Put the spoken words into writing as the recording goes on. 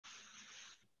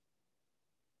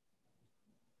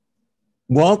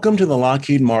Welcome to the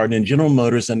Lockheed Martin and General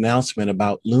Motors announcement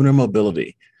about lunar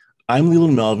mobility. I'm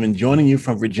Leland Melvin, joining you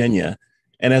from Virginia.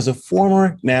 And as a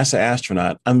former NASA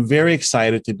astronaut, I'm very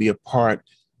excited to be a part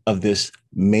of this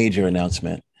major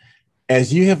announcement.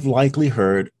 As you have likely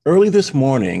heard, early this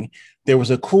morning, there was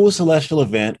a cool celestial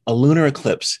event, a lunar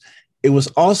eclipse. It was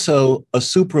also a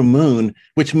supermoon,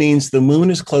 which means the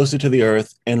moon is closer to the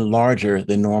Earth and larger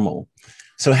than normal.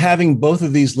 So having both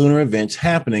of these lunar events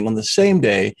happening on the same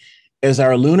day as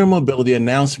our lunar mobility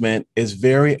announcement is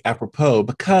very apropos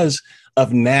because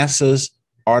of NASA's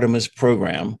Artemis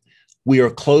program. We are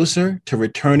closer to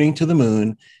returning to the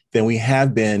moon than we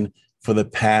have been for the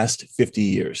past 50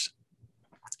 years.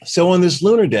 So on this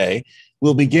lunar day,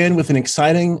 we'll begin with an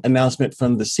exciting announcement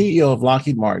from the CEO of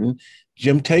Lockheed Martin,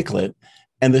 Jim Taiclet,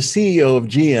 and the CEO of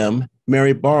GM,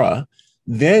 Mary Barra.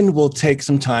 Then we'll take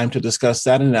some time to discuss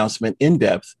that announcement in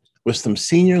depth with some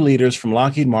senior leaders from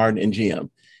Lockheed Martin and GM.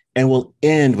 And we'll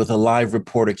end with a live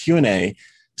reporter Q&A,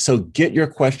 so get your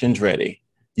questions ready.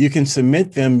 You can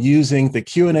submit them using the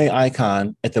Q&A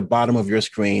icon at the bottom of your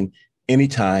screen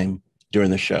anytime during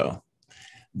the show.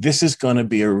 This is going to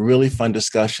be a really fun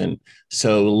discussion,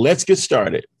 so let's get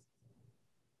started.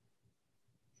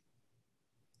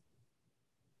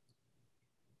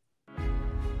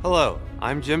 Hello,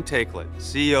 I'm Jim Taiclet,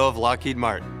 CEO of Lockheed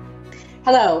Martin.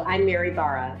 Hello, I'm Mary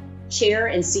Barra, Chair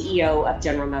and CEO of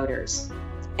General Motors.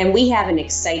 And we have an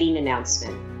exciting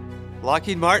announcement.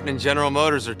 Lockheed Martin and General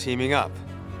Motors are teaming up.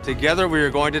 Together, we are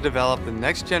going to develop the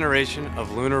next generation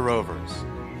of lunar rovers.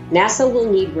 NASA will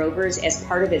need rovers as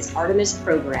part of its Artemis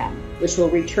program, which will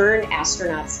return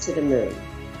astronauts to the moon.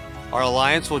 Our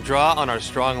alliance will draw on our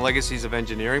strong legacies of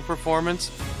engineering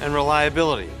performance and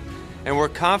reliability, and we're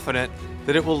confident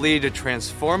that it will lead to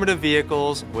transformative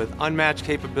vehicles with unmatched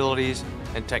capabilities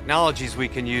and technologies we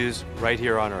can use right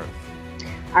here on Earth.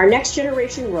 Our next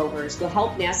generation rovers will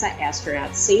help NASA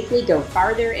astronauts safely go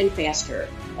farther and faster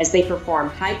as they perform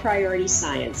high priority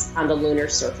science on the lunar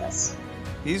surface.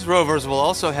 These rovers will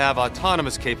also have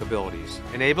autonomous capabilities,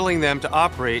 enabling them to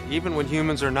operate even when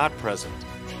humans are not present.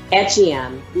 At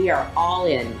GM, we are all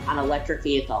in on electric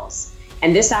vehicles,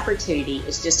 and this opportunity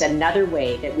is just another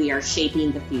way that we are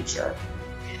shaping the future.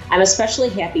 I'm especially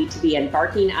happy to be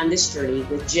embarking on this journey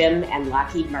with Jim and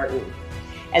Lockheed Martin,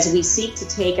 as we seek to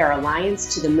take our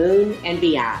alliance to the moon and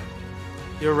beyond.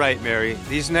 You're right, Mary.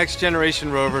 These next generation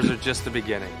rovers are just the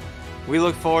beginning. We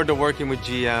look forward to working with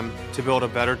GM to build a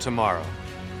better tomorrow.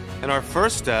 And our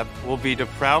first step will be to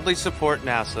proudly support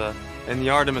NASA and the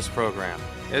Artemis program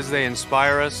as they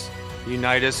inspire us,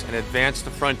 unite us, and advance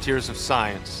the frontiers of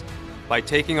science by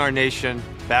taking our nation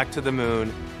back to the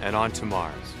moon and onto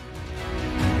Mars.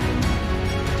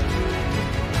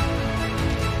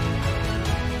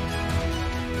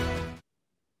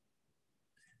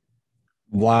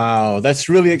 Wow, that's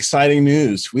really exciting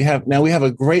news. We have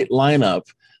a great lineup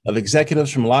of executives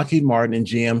from Lockheed Martin and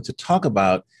GM to talk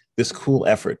about this cool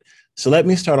effort. So let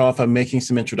me start off by making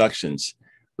some introductions.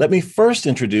 Let me first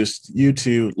introduce you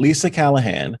to Lisa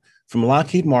Callahan from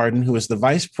Lockheed Martin, who is the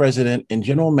Vice President and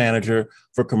General Manager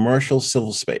for Commercial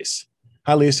Civil Space.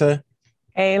 Hi, Lisa.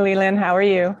 Hey, Leland, how are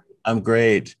you? I'm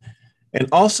great. And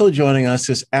also joining us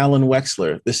is Alan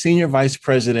Wexler, the Senior Vice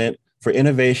President for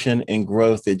Innovation and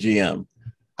Growth at GM.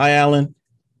 Hi, Alan.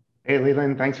 Hey,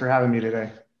 Leland. Thanks for having me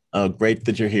today. Oh, great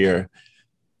that you're here.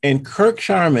 And Kirk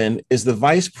Sharman is the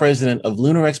Vice President of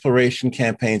Lunar Exploration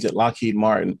Campaigns at Lockheed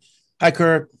Martin. Hi,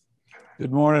 Kirk.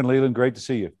 Good morning, Leland. Great to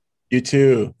see you. You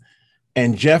too.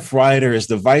 And Jeff Ryder is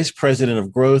the Vice President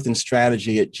of Growth and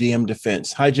Strategy at GM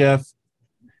Defense. Hi, Jeff.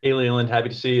 Hey, Leland. Happy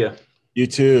to see you. You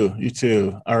too. You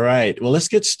too. All right. Well, let's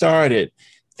get started.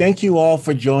 Thank you all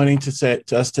for joining to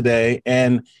us today.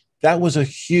 And that was a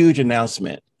huge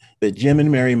announcement that Jim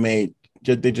and Mary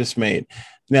just made.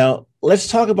 Now, let's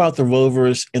talk about the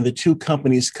Rovers and the two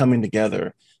companies coming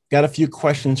together. Got a few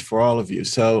questions for all of you.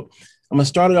 So I'm going to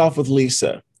start it off with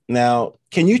Lisa. Now,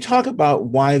 can you talk about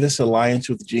why this alliance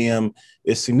with GM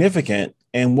is significant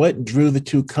and what drew the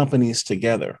two companies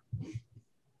together?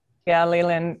 Yeah,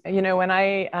 Leland, when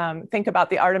I think about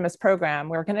the Artemis program,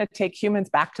 we're going to take humans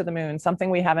back to the moon,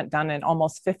 something we haven't done in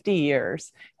almost 50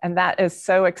 years. And that is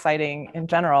so exciting in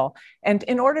general. And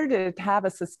in order to have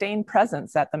a sustained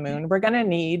presence at the moon, we're going to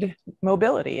need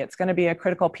mobility. It's going to be a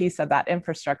critical piece of that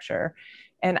infrastructure.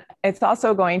 And it's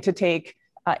also going to take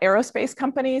aerospace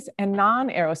companies and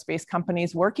non-aerospace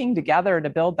companies working together to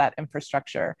build that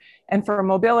infrastructure. And for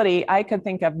mobility, I could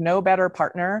think of no better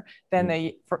partner than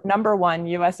the number one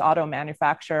US auto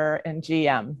manufacturer in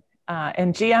GM.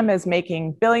 And GM is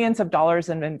making billions of dollars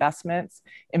in investments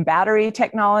in battery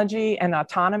technology and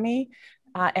autonomy.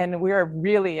 And we're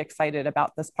really excited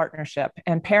about this partnership.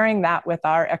 And pairing that with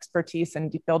our expertise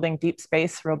in building deep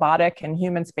space, robotic, and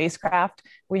human spacecraft,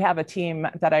 we have a team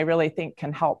that I really think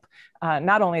can help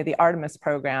not only the Artemis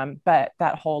program, but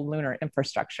that whole lunar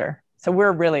infrastructure. So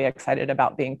we're really excited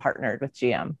about being partnered with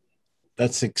GM.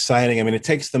 That's exciting. I mean, it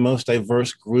takes the most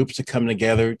diverse groups to come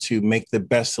together to make the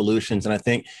best solutions. And I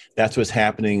think that's what's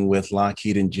happening with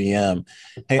Lockheed and GM.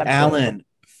 Hey, Absolutely. Alan,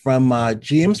 from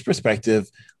GM's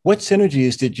perspective, what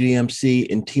synergies did GM see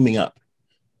in teaming up?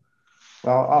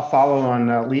 Well, I'll follow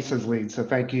on Lisa's lead. So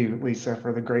thank you, Lisa,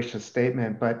 for the gracious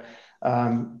statement. But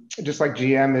just like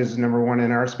GM is number one in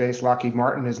aerospace, Lockheed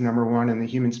Martin is number one in the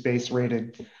human space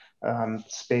rated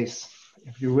space,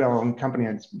 if you will, and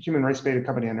human race rated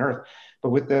company on Earth. But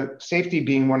with the safety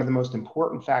being one of the most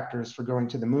important factors for going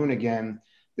to the moon again,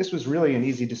 this was really an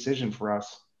easy decision for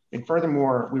us. And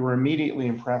furthermore, we were immediately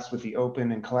impressed with the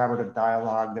open and collaborative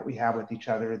dialogue that we have with each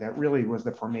other that really was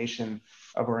the formation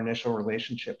of our initial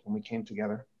relationship when we came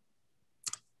together.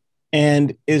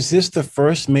 And is this the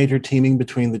first major teaming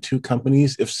between the two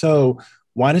companies? If so,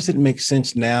 why does it make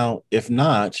sense now? If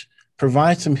not,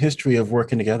 provide some history of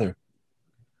working together.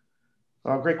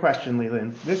 Well, great question,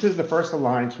 Leland. This is the first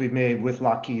alliance we've made with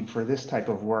Lockheed for this type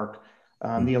of work.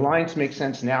 The alliance makes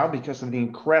sense now because of the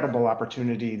incredible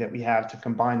opportunity that we have to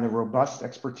combine the robust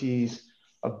expertise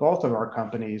of both of our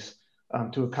companies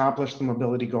to accomplish the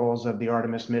mobility goals of the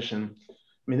Artemis mission. I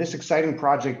mean, this exciting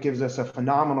project gives us a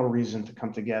phenomenal reason to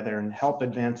come together and help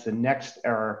advance the next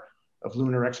era of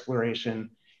lunar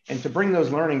exploration and to bring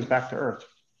those learnings back to Earth.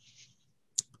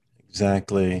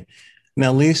 Exactly.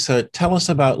 Now, Lisa, tell us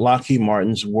about Lockheed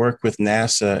Martin's work with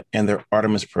NASA and their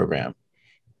Artemis program.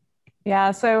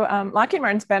 Yeah, so Lockheed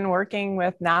Martin's been working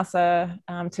with NASA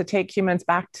to take humans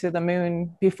back to the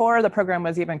moon before the program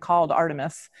was even called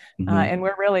Artemis. And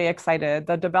we're really excited.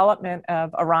 The development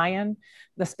of Orion,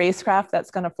 the spacecraft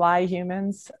that's going to fly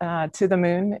humans to the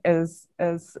moon, is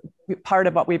part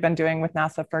of what we've been doing with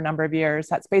NASA for a number of years.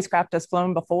 That spacecraft has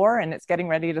flown before, and it's getting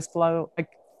ready to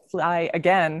fly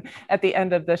again at the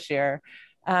end of this year.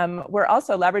 We're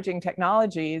also leveraging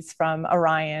technologies from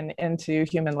Orion into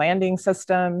human landing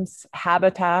systems,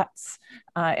 habitats,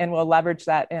 and we'll leverage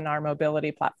that in our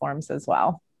mobility platforms as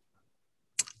well.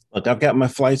 Look, I've got my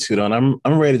flight suit on.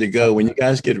 I'm ready to go. When you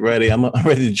guys get ready, I'm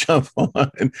ready to jump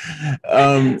on.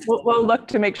 We'll look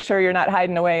to make sure you're not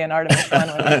hiding away in Artemis 1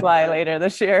 when we fly later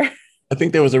this year. I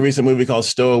think there was a recent movie called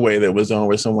Stowaway that was on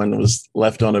where someone was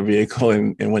left on a vehicle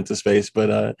and went to space.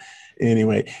 But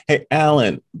anyway, hey,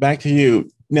 Alan, back to you.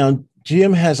 Now,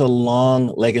 GM has a long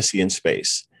legacy in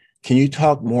space. Can you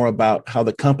talk more about how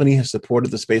the company has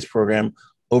supported the space program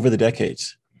over the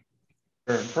decades?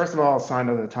 Sure. First of all, sign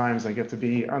of the times. I get to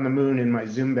be on the moon in my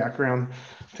Zoom background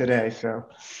today. So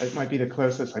it might be the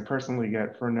closest I personally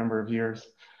get for a number of years.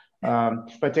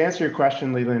 But to answer your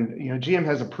question, Leland, GM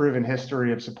has a proven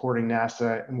history of supporting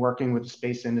NASA and working with the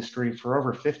space industry for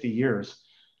over 50 years.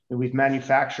 We've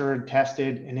manufactured,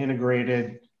 tested, and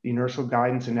integrated the inertial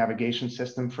guidance and navigation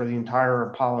system for the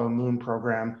entire Apollo moon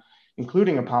program,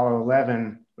 including Apollo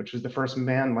 11, which was the first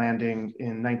manned landing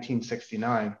in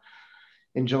 1969.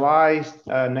 In July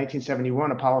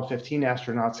 1971, Apollo 15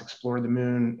 astronauts explored the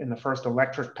moon in the first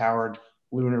electric-powered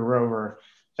Lunar Rover.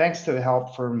 Thanks to the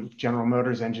help from General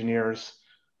Motors engineers,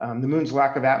 the moon's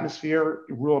lack of atmosphere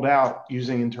ruled out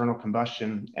using internal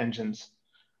combustion engines.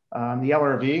 The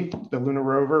LRV, the Lunar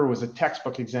Rover, was a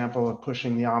textbook example of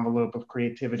pushing the envelope of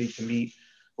creativity to meet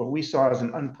what we saw as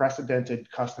an unprecedented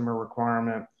customer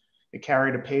requirement. It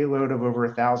carried a payload of over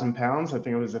 1,000 pounds. I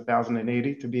think it was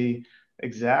 1,080 to be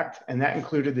exact. And that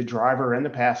included the driver and the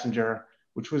passenger,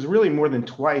 which was really more than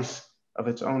twice of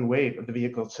its own weight of the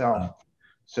vehicle itself.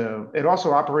 So it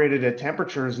also operated at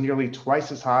temperatures nearly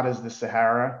twice as hot as the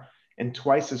Sahara and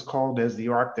twice as cold as the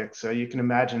Arctic. So you can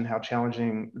imagine how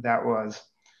challenging that was.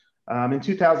 In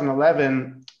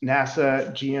 2011,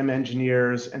 NASA, GM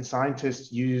engineers, and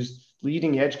scientists used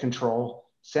leading edge control,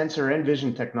 sensor, and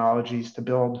vision technologies to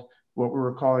build what we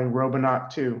were calling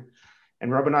Robonaut 2.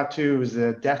 And Robonaut 2 is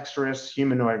a dexterous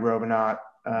humanoid robonaut.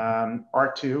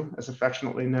 R2, as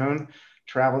affectionately known,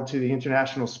 traveled to the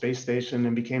International Space Station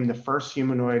and became the first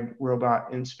humanoid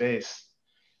robot in space.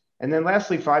 And then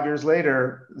lastly, 5 years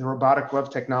later, the robotic glove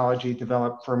technology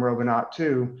developed from Robonaut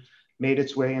 2 made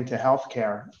its way into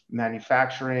healthcare,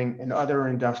 manufacturing, and other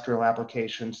industrial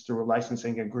applications through a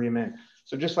licensing agreement.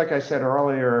 So just like I said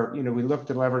earlier, we look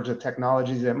to leverage the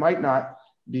technologies that might not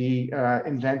be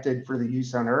invented for the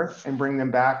use on Earth and bring them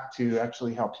back to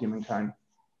actually help humankind.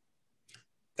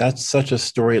 That's such a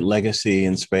storied legacy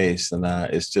in space, and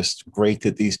it's just great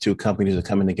that these two companies are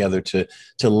coming together to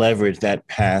leverage that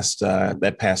past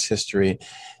history.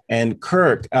 And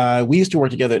Kirk, we used to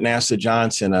work together at NASA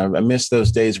Johnson. I miss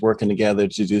those days working together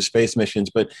to do space missions.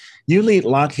 But you lead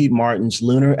Lockheed Martin's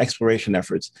lunar exploration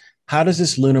efforts. How does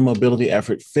this lunar mobility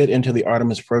effort fit into the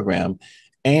Artemis program?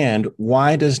 And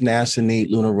why does NASA need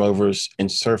lunar rovers in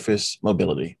surface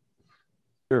mobility?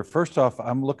 Sure. First off,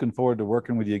 I'm looking forward to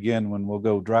working with you again when we'll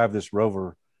go drive this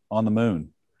rover on the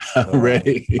moon. So,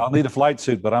 ready. I'll need a flight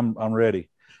suit, but I'm ready.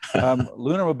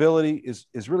 Lunar mobility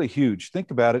is really huge.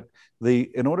 Think about it.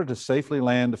 In order to safely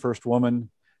land the first woman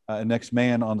and next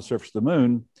man on the surface of the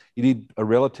moon, you need a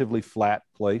relatively flat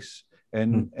place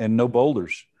and no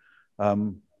boulders.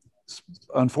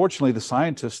 Unfortunately, the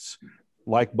scientists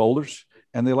like boulders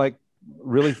and they like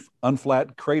really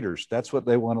unflat craters. That's what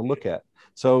they want to look at.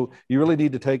 So you really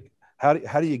need to take, how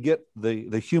do you get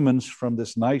the humans from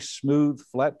this nice, smooth,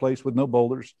 flat place with no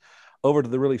boulders over to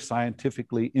the really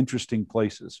scientifically interesting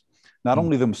places? Not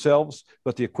only themselves,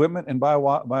 but the equipment. And by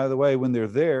the way, when they're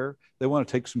there, they want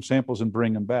to take some samples and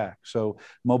bring them back. So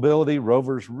mobility,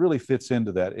 rovers really fits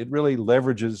into that. It really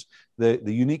leverages the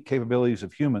unique capabilities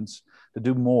of humans to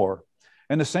do more.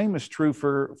 And the same is true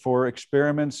for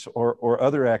experiments or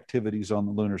other activities on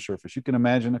the lunar surface. You can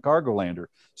imagine a cargo lander,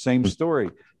 same story.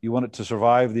 You want it to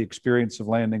survive the experience of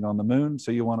landing on the moon,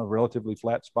 so you want a relatively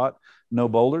flat spot, no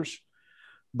boulders.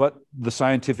 But the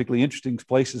scientifically interesting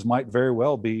places might very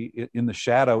well be in the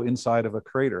shadow inside of a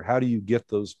crater. How do you get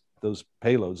those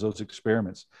payloads, those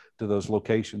experiments to those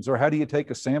locations? Or how do you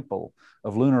take a sample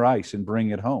of lunar ice and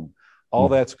bring it home? All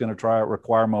that's going to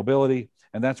require mobility.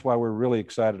 And that's why we're really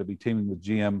excited to be teaming with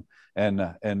GM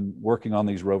and working on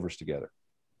these rovers together.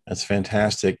 That's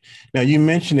fantastic. Now, you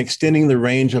mentioned extending the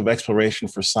range of exploration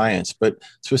for science, but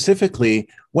specifically,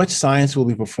 what science will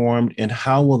be performed and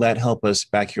how will that help us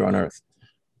back here on Earth?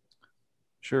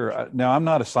 Sure. Now, I'm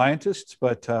not a scientist,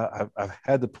 but I've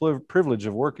had the privilege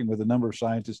of working with a number of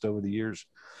scientists over the years.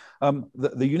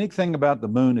 The unique thing about the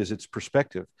moon is its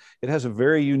perspective. It has a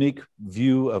very unique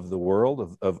view of the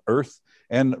world, of Earth,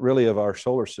 and really of our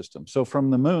solar system. So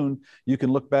from the moon, you can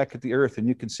look back at the Earth and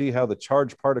you can see how the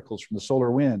charged particles from the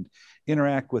solar wind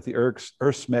interact with the Earth's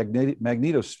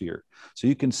magnetosphere. So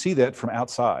you can see that from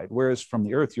outside, whereas from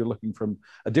the Earth, you're looking from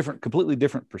a completely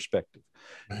different perspective.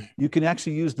 You can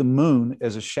actually use the moon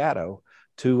as a shadow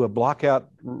to block out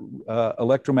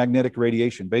electromagnetic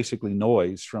radiation, basically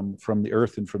noise from the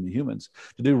Earth and from the humans,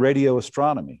 to do radio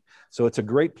astronomy. So it's a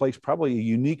great place, probably a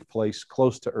unique place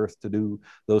close to Earth to do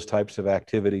those types of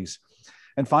activities.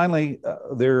 And finally,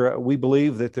 we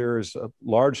believe that there's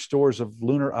large stores of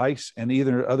lunar ice and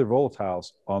either other volatiles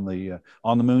on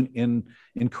the moon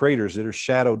in craters that are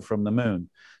shadowed from the moon.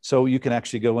 So you can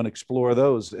actually go and explore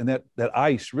those. And that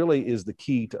ice really is the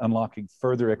key to unlocking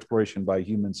further exploration by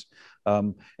humans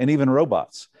and even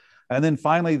robots. And then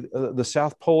finally, the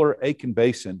South Polar Aitken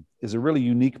Basin is a really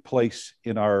unique place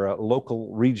in our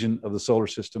local region of the solar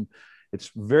system.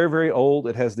 It's very, very old.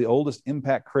 It has the oldest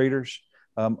impact craters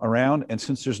around. And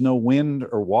since there's no wind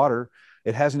or water,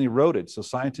 it hasn't eroded. So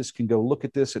scientists can go look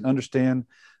at this and understand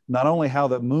not only how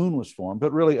the moon was formed,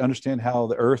 but really understand how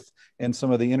the Earth and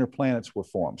some of the inner planets were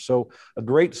formed. So a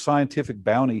great scientific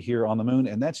bounty here on the moon,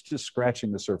 and that's just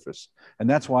scratching the surface. And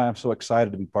that's why I'm so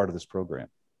excited to be part of this program.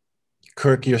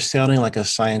 Kirk, you're sounding like a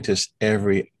scientist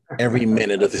every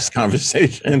minute of this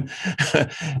conversation.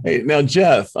 Hey, now,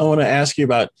 Jeff, I want to ask you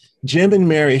about Jim and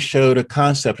Mary showed a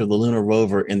concept of the lunar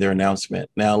rover in their announcement.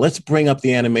 Now, let's bring up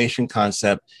the animation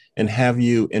concept and have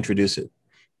you introduce it.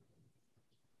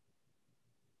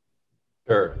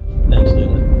 Sure. Thanks,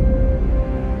 Leland.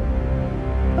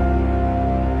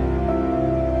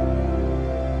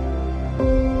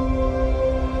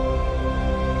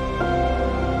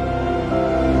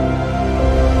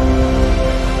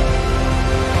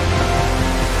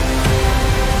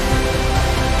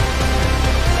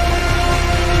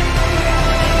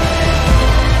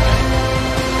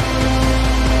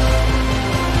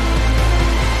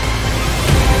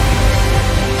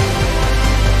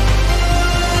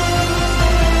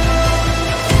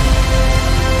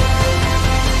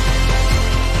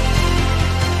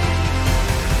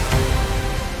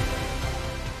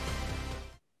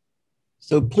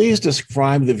 So please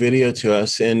describe the video to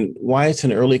us and why it's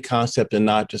an early concept and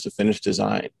not just a finished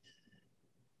design.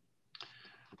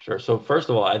 Sure. So first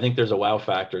of all, I think there's a wow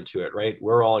factor to it, right?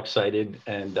 We're all excited.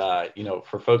 And,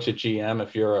 for folks at GM,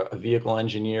 if you're a vehicle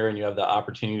engineer and you have the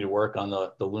opportunity to work on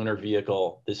the lunar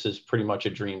vehicle, this is pretty much a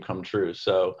dream come true.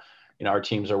 So, our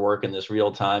teams are working this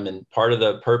real time. And part of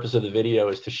the purpose of the video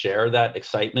is to share that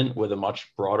excitement with a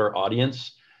much broader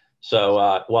audience.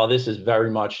 So while this is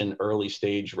very much an early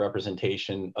stage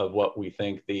representation of what we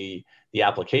think the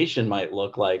application might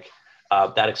look like,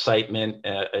 that excitement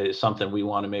is something we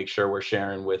want to make sure we're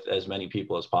sharing with as many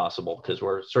people as possible, because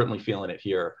we're certainly feeling it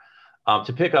here.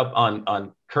 To pick up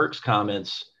on Kirk's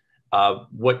comments,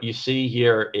 what you see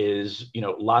here is,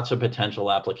 lots of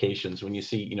potential applications. When you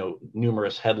see,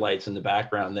 numerous headlights in the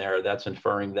background there, that's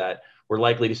inferring that we're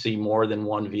likely to see more than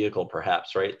one vehicle,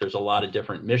 perhaps, right? There's a lot of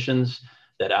different missions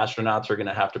that astronauts are going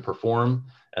to have to perform.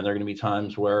 And there are going to be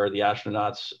times where the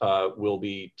astronauts will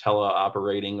be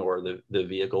teleoperating, or the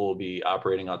vehicle will be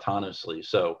operating autonomously.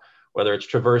 So whether it's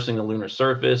traversing the lunar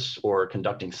surface or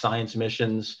conducting science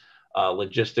missions,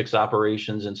 logistics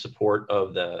operations in support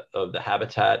of the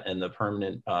habitat and the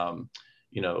permanent,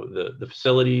 the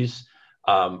facilities,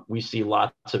 we see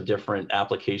lots of different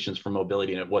applications for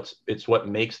mobility. And it's what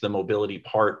makes the mobility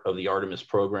part of the Artemis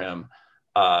program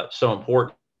so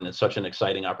important. And it's such an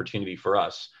exciting opportunity for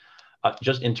us.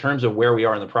 Just in terms of where we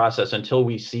are in the process, until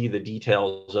we see the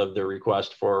details of the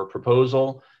request for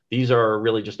proposal, these are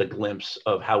really just a glimpse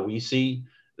of how we see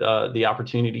the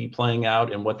opportunity playing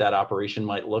out and what that operation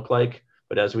might look like.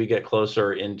 But as we get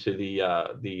closer into the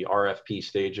RFP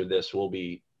stage of this, we'll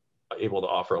be able to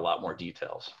offer a lot more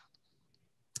details.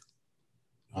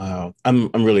 Wow, I'm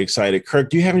really excited.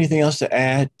 Kirk, do you have anything else to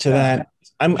add to that?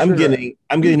 I'm getting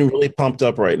really pumped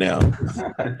up right now.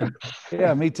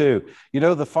 Yeah, me too.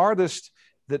 The farthest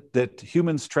that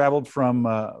humans traveled from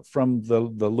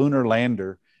the lunar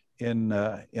lander in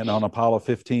on Apollo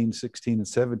 15, 16, and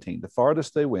 17, the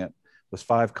farthest they went was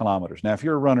 5 kilometers. Now, if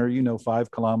you're a runner, 5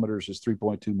 kilometers is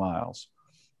 3.2 miles.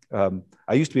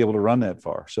 I used to be able to run that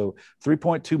far. So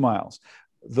 3.2 miles.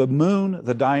 The moon,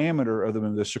 the diameter of the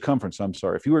moon, the circumference, I'm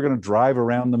sorry, if you were going to drive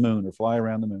around the moon or fly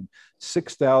around the moon,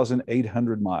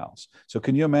 6,800 miles. So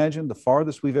can you imagine the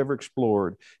farthest we've ever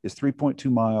explored is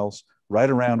 3.2 miles right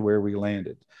around where we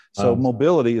landed. So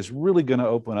mobility is really going to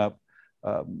open up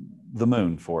the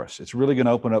moon for us. It's really going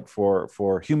to open up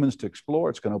for humans to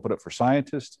explore. It's going to open up for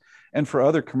scientists and for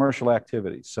other commercial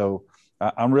activities. So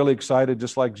I'm really excited.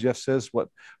 Just like Jeff says,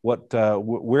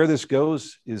 where this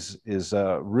goes is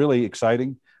really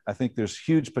exciting. I think there's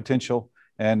huge potential,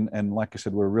 and like I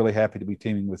said, we're really happy to be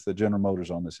teaming with the General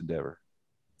Motors on this endeavor.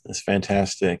 That's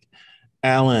fantastic.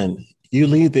 Alan, you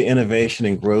lead the innovation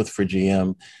and growth for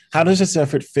GM. How does this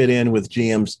effort fit in with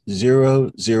GM's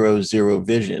 000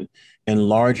 vision and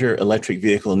larger electric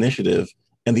vehicle initiative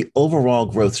and the overall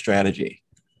growth strategy?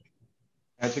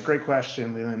 That's a great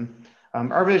question, Leland.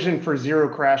 Our vision for zero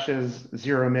crashes,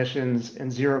 zero emissions,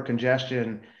 and zero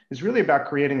congestion is really about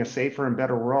creating a safer and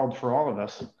better world for all of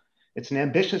us. It's an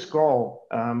ambitious goal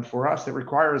for us that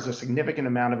requires a significant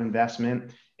amount of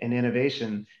investment and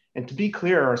innovation. And to be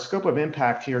clear, our scope of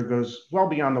impact here goes well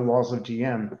beyond the walls of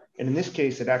GM. And in this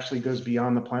case, it actually goes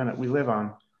beyond the planet we live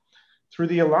on. Through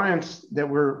the alliance that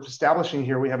we're establishing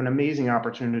here, we have an amazing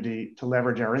opportunity to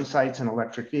leverage our insights in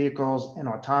electric vehicles and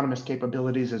autonomous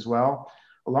capabilities as well,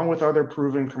 along with other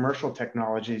proven commercial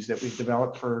technologies that we've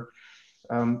developed for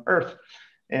Earth,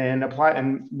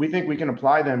 and we think we can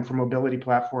apply them for mobility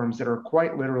platforms that are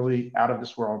quite literally out of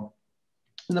this world.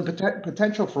 And the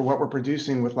potential for what we're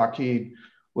producing with Lockheed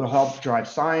will help drive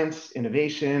science,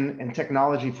 innovation, and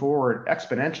technology forward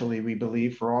exponentially, we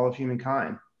believe, for all of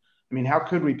humankind. I mean, how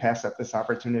could we pass up this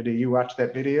opportunity? You watched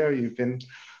that video, you've been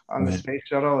on the space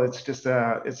shuttle. It's just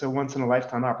it's a once in a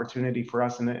lifetime opportunity for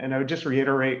us. And I would just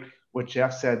reiterate what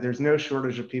Jeff said, there's no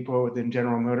shortage of people within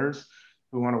General Motors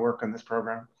who want to work on this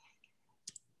program.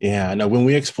 Yeah, no, when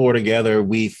we explore together,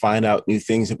 we find out new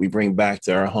things that we bring back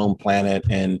to our home planet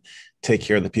and take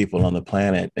care of the people on the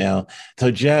planet. Now,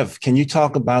 so Jeff, can you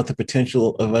talk about the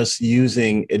potential of us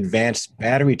using advanced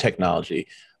battery technology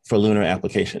for lunar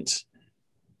applications?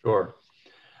 Sure.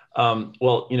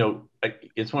 Well,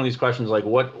 it's one of these questions like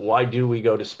why do we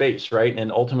go to space, right?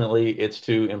 And ultimately it's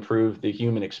to improve the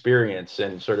human experience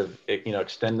and sort of,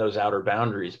 extend those outer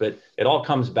boundaries, but it all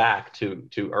comes back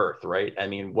to Earth, right? I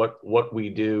mean, what we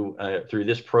do through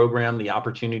this program, the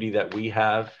opportunity that we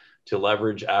have to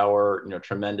leverage our,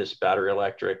 tremendous battery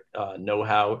electric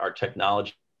know-how, our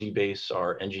technology base,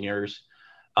 our engineers,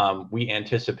 we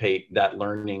anticipate that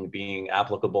learning being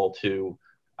applicable to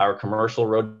our commercial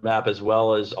roadmap, as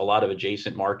well as a lot of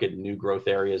adjacent market and new growth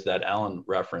areas that Alan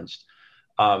referenced.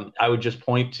 I would just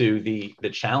point to the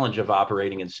challenge of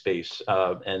operating in space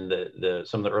and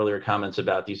some of the earlier comments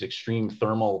about these extreme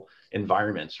thermal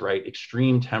environments, right?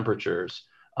 Extreme temperatures,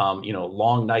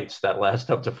 long nights that last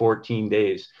up to 14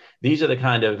 days. These are the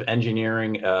kind of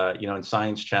engineering, and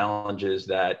science challenges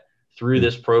that through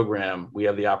this program, we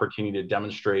have the opportunity to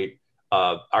demonstrate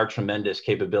our tremendous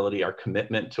capability, our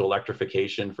commitment to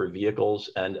electrification for vehicles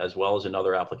and as well as in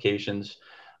other applications,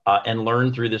 and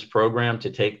learn through this program to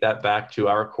take that back to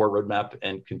our core roadmap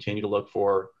and continue to look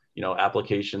for,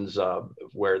 applications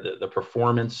where the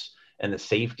performance and the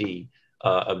safety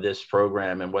of this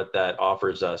program and what that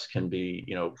offers us can be,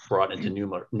 brought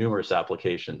into numerous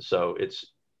applications. So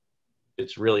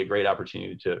it's really a great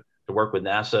opportunity to work with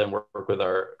NASA and work with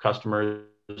our customers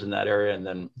in that area, and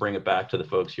then bring it back to the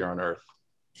folks here on Earth.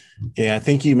 Yeah, I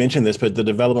think you mentioned this, but the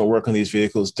development work on these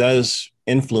vehicles does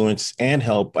influence and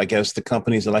help, I guess, the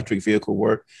company's electric vehicle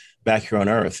work back here on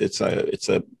Earth. It's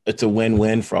a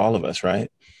win-win for all of us,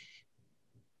 right?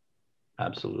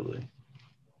 Absolutely.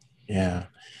 Yeah.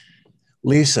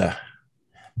 Lisa,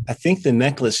 I think the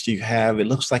necklace you have, it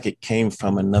looks like it came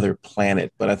from another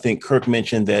planet, but I think Kirk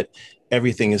mentioned that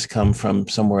everything has come from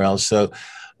somewhere else. So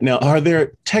now, are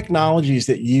there technologies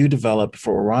that you developed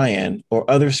for Orion or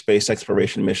other space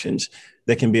exploration missions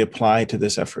that can be applied to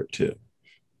this effort too?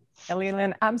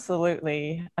 Leland,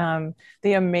 absolutely.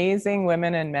 The amazing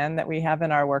women and men that we have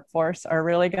in our workforce are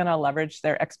really going to leverage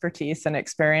their expertise and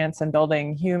experience in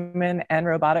building human and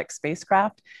robotic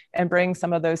spacecraft and bring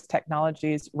some of those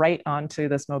technologies right onto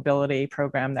this mobility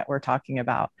program that we're talking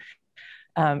about.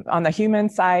 On the human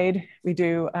side, we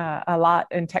do a lot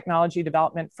in technology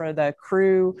development for the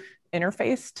crew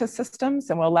interface to systems,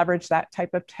 and we'll leverage that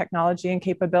type of technology and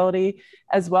capability,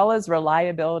 as well as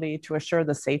reliability to assure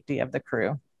the safety of the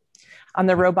crew. On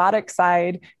the robotic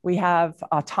side, we have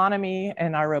autonomy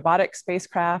in our robotic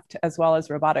spacecraft, as well as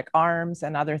robotic arms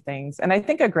and other things. And I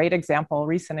think a great example,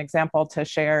 recent example to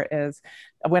share is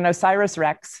when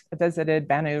OSIRIS-REx visited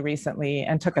Bennu recently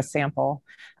and took a sample.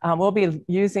 We'll be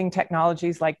using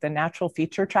technologies like the natural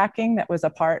feature tracking that was a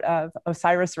part of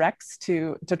OSIRIS-REx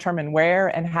to determine where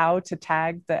and how to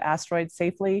tag the asteroid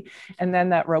safely. And then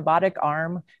that robotic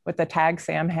arm with the tag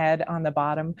SAM head on the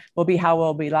bottom will be how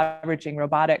we'll be leveraging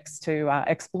robotics to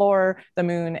explore the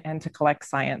moon and to collect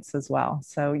science as well.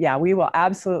 So yeah, we will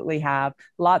absolutely have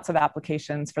lots of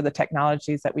applications for the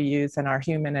technologies that we use in our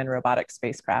human and robotic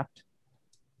spacecraft.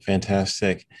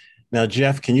 Fantastic. Now,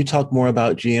 Jeff, can you talk more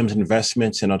about GM's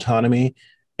investments in autonomy?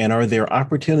 And are there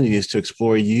opportunities to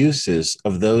explore uses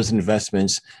of those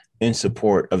investments in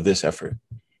support of this effort?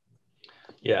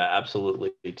 Yeah,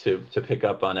 absolutely. To pick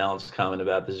up on Alan's comment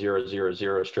about the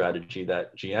 000 strategy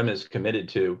that GM is committed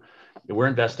to, we're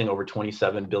investing over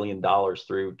 $27 billion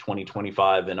through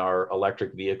 2025 in our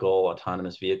electric vehicle,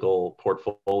 autonomous vehicle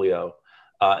portfolio.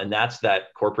 And that's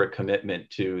that corporate commitment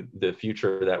to the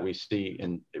future that we see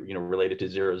in, related to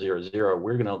 000.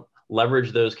 We're going to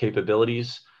leverage those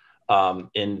capabilities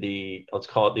in the, let's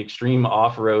call it the extreme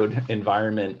off-road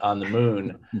environment on the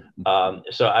moon.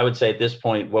 So I would say at this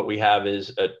point, what we have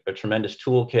is a tremendous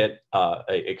toolkit,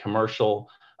 a commercial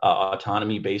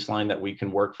autonomy baseline that we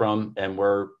can work from. And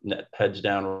we're heads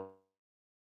down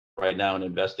right now and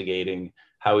investigating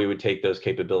how we would take those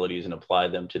capabilities and apply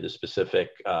them to the specific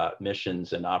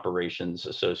missions and operations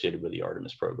associated with the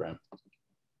Artemis program.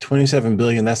 27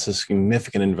 billion, that's a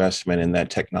significant investment in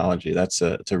that technology. It's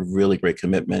a really great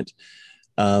commitment.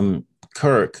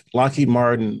 Kirk, Lockheed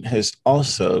Martin has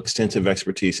also extensive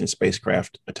expertise in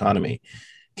spacecraft autonomy.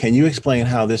 Can you explain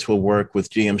how this will work with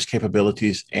GM's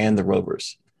capabilities and the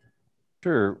rovers?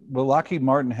 Sure. Well, Lockheed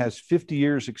Martin has 50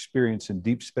 years experience in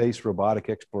deep space robotic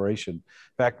exploration. In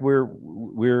fact,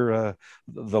 we're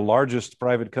the largest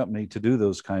private company to do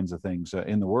those kinds of things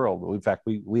in the world. In fact,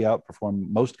 we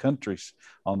outperform most countries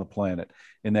on the planet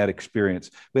in that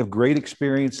experience. We have great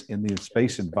experience in the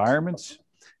space environments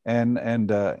and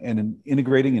in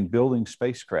integrating and building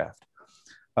spacecraft.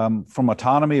 From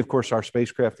autonomy, of course, our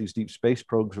spacecraft, these deep space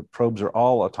probes are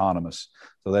all autonomous.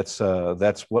 So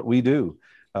that's what we do.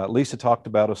 Lisa talked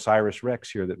about OSIRIS-REx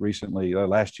here that recently,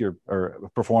 last year,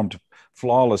 performed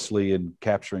flawlessly in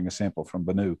capturing a sample from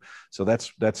Bennu. So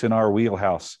that's in our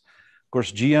wheelhouse. Of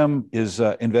course, GM is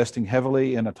investing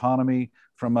heavily in autonomy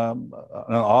from an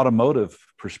automotive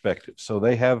perspective. So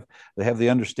they have the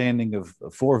understanding of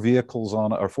four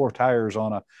tires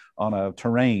on a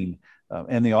terrain.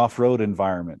 And the off-road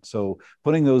environment. So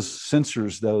putting those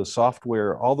sensors, those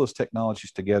software, all those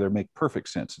technologies together make perfect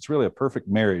sense. It's really a perfect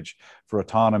marriage for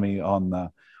autonomy on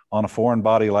a foreign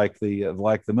body like the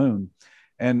moon.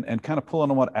 And kind of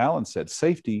pulling on what Alan said,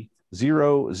 safety,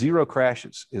 zero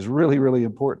crashes is really, really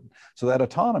important. So that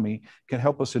autonomy can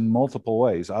help us in multiple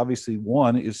ways. Obviously,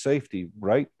 one is safety,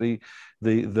 right? The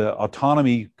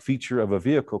autonomy feature of a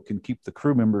vehicle can keep the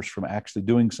crew members from actually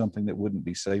doing something that wouldn't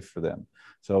be safe for them.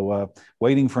 So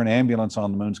waiting for an ambulance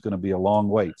on the moon is going to be a long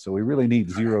wait. So we really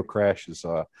need zero crashes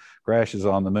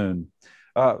on the moon.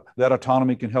 That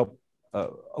autonomy can help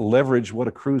leverage what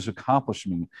a crew's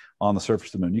accomplishing on the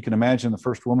surface of the moon. You can imagine the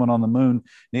first woman on the moon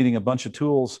needing a bunch of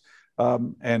tools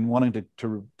and wanting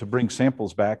to bring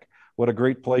samples back. What a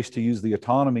great place to use the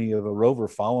autonomy of a rover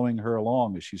following her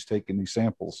along as she's taking these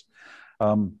samples.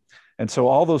 And so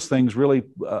all those things really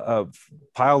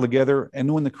pile together.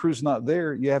 And when the crew's not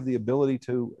there, you have the ability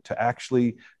to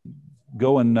actually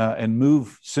go and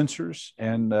move sensors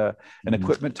and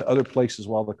equipment to other places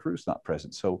while the crew's not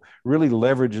present. So really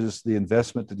leverages the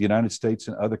investment that the United States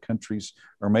and other countries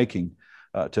are making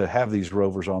to have these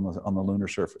rovers on the lunar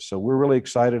surface. So we're really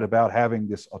excited about having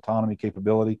this autonomy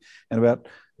capability and about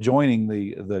joining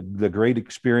the great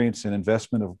experience and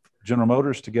investment of General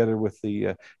Motors together with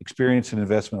the experience and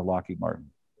investment of Lockheed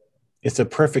Martin. It's a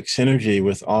perfect synergy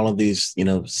with all of these,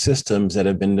 systems that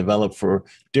have been developed for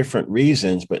different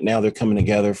reasons, but now they're coming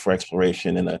together for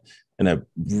exploration in a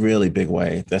really big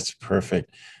way. That's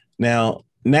perfect. Now,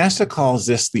 NASA calls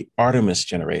this the Artemis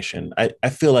generation. I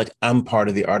feel like I'm part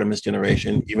of the Artemis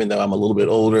generation, even though I'm a little bit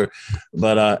older.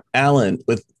 But Alan,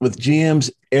 with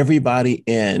GM's Everybody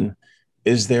In,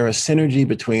 is there a synergy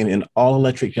between an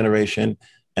all-electric generation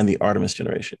and the Artemis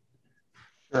generation?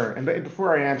 Sure. And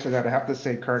before I answer that, I have to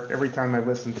say, Kirk, every time I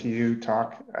listen to you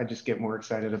talk, I just get more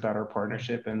excited about our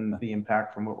partnership and the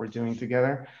impact from what we're doing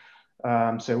together.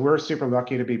 So we're super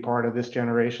lucky to be part of this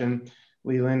generation.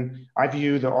 Leland, I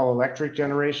view the all-electric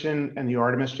generation and the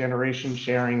Artemis generation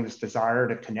sharing this desire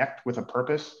to connect with a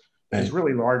purpose that is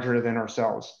really larger than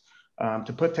ourselves,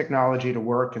 to put technology to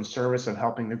work in service of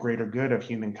helping the greater good of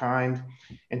humankind,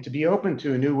 and to be open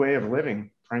to a new way of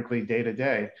living, frankly, day to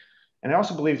day. And I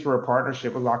also believe through our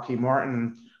partnership with Lockheed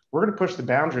Martin, we're going to push the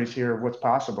boundaries here of what's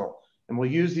possible. And we'll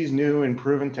use these new and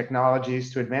proven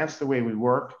technologies to advance the way we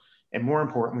work and, more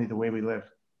importantly, the way we live.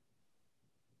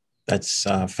 That's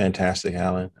fantastic,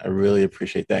 Alan. I really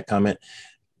appreciate that comment.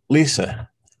 Lisa,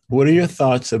 what are your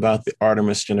thoughts about the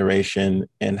Artemis generation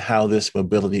and how this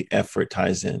mobility effort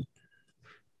ties in?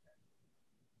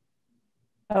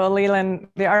 Oh, Leland,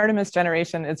 the Artemis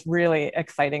generation is really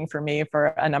exciting for me for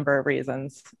a number of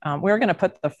reasons. We're going to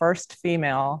put the first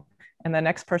female and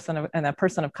the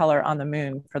person of color on the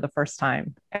moon for the first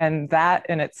time. And that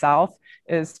in itself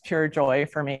is pure joy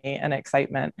for me and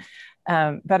excitement.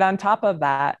 But on top of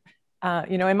that,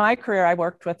 in my career, I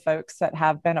worked with folks that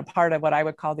have been a part of what I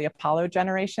would call the Apollo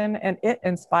generation, and it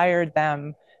inspired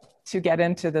them to get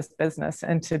into this business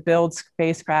and to build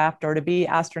spacecraft or to be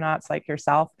astronauts like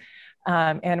yourself.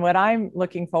 And what I'm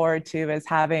looking forward to is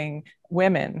having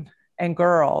women and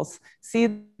girls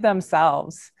see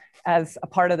themselves as a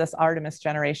part of this Artemis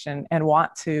generation and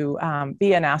want to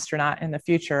be an astronaut in the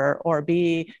future or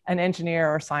be an engineer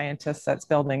or scientist that's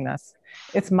building this.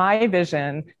 It's my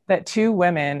vision that 2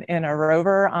 women in a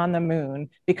rover on the moon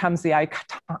becomes the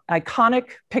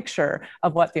iconic picture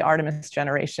of what the Artemis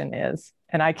generation is.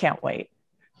 And I can't wait.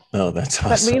 Oh, that's awesome.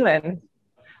 But Leland,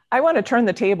 I want to turn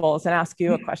the tables and ask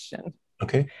you a question.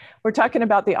 Okay. We're talking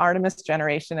about the Artemis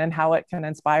generation and how it can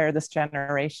inspire this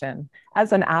generation.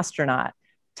 As an astronaut,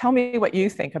 tell me what you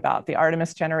think about the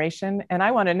Artemis generation. And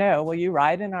I want to know, will you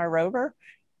ride in our rover?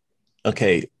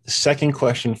 Okay. Second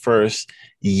question first.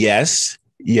 Yes.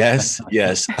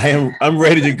 I'm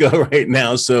ready to go right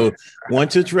now. So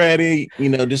once it's ready,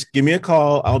 just give me a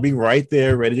call. I'll be right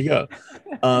there, ready to go.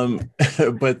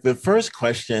 But the first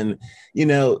question,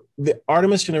 the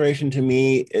Artemis generation to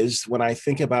me is when I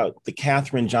think about the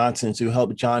Katherine Johnsons who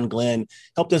helped John Glenn,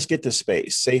 helped us get to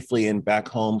space safely and back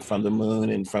home from the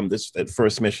moon and from that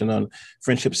first mission on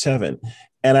Friendship 7.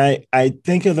 And I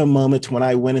think of the moments when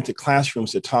I went into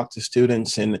classrooms to talk to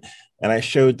students and I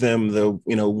showed them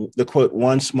the quote,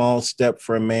 "One small step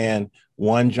for a man,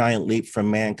 one giant leap for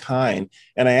mankind."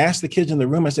 And I asked the kids in the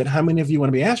room, I said, "How many of you want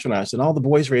to be astronauts?" And all the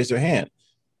boys raised their hand.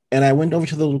 And I went over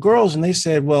to the little girls and they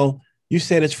said, "Well, you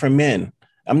said it's for men.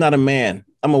 I'm not a man.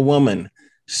 I'm a woman."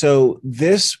 So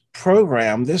this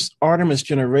program, this Artemis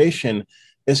generation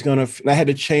is going to, I had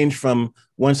to change from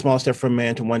one small step for a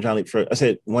man to one giant leap for, I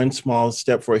said one small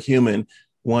step for a human,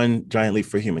 one giant leap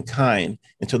for humankind.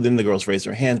 Until then the girls raised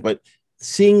their hands. But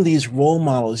seeing these role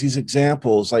models, these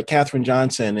examples like Katherine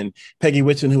Johnson and Peggy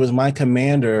Whitson, who was my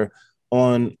commander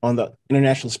on the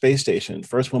International Space Station,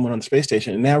 first woman on the space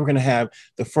station. And now we're going to have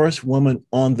the first woman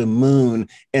on the moon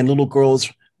and little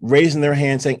girls raising their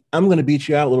hand saying, "I'm going to beat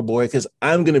you out, little boy, because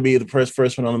I'm going to be the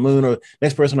first one on the moon or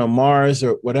next person on Mars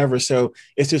or whatever." So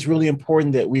it's just really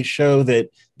important that we show that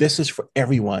this is for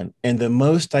everyone. And the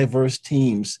most diverse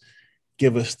teams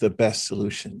give us the best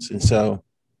solutions. And so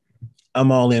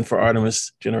I'm all in for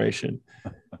Artemis generation.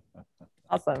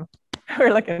 Awesome.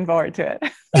 We're looking forward to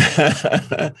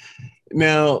it.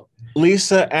 Now,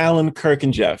 Lisa, Alan, Kirk,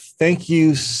 and Jeff, thank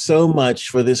you so much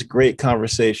for this great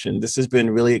conversation. This has been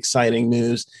really exciting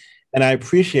news, and I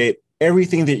appreciate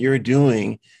everything that you're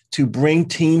doing to bring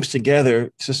teams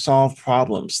together to solve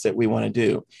problems that we want to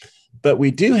do. But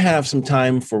we do have some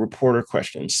time for reporter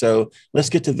questions. So let's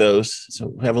get to those. So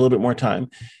we have a little bit more time.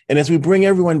 And as we bring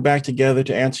everyone back together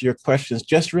to answer your questions,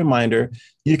 just a reminder,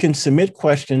 you can submit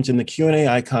questions in the Q&A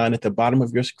icon at the bottom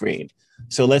of your screen.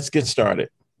 So let's get started.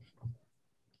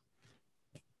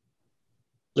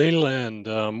 Leland,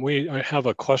 I have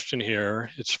a question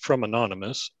here. It's from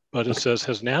Anonymous, but it says,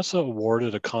 has NASA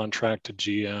awarded a contract to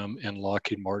GM and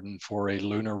Lockheed Martin for a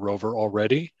Lunar Rover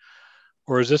already?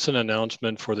 Or is this an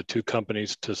announcement for the two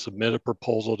companies to submit a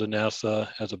proposal to NASA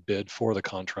as a bid for the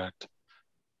contract?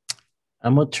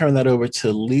 I'm going to turn that over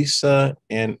to Lisa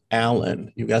and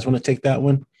Alan. You guys want to take that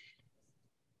one?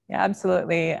 Yeah,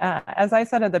 absolutely. As I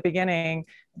said at the beginning,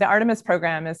 the Artemis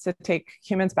program is to take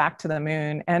humans back to the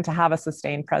moon and to have a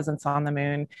sustained presence on the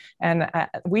moon. And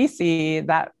we see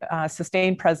that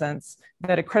sustained presence,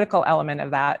 that a critical element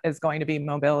of that is going to be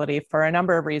mobility for a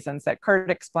number of reasons that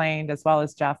Kurt explained, as well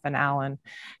as Jeff and Alan.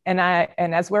 And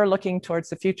as we're looking towards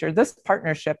the future, this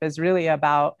partnership is really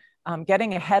about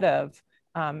getting ahead of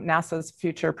NASA's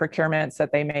future procurements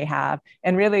that they may have,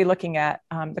 and really looking at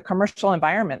the commercial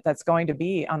environment that's going to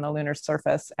be on the lunar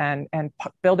surface, and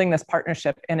building this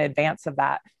partnership in advance of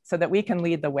that so that we can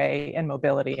lead the way in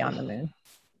mobility on the moon.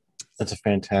 That's a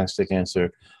fantastic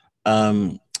answer.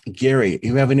 Gary, do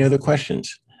you have any other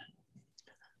questions?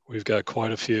 We've got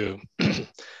quite a few.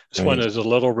 This one is a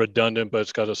little redundant, but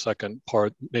it's got a second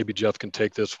part. Maybe Jeff can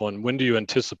take this one. When do you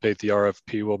anticipate the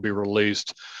RFP will be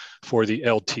released for the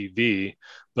LTV,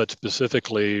 but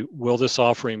specifically, will this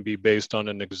offering be based on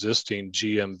an existing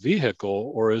GM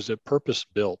vehicle, or is it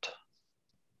purpose-built?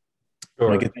 Sure.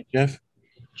 Want to get that, Jeff?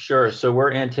 Sure. So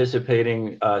we're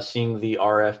anticipating seeing the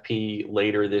RFP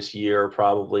later this year,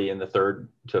 probably in the third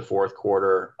to fourth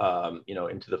quarter,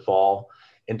 into the fall.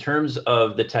 In terms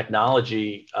of the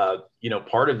technology,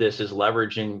 part of this is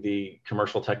leveraging the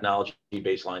commercial technology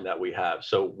baseline that we have.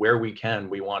 So where we can,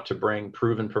 we want to bring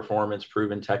proven performance,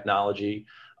 proven technology,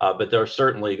 but there's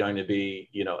certainly going to be,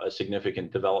 a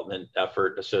significant development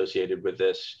effort associated with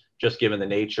this, just given the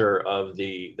nature of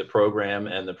the program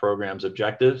and the program's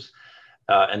objectives,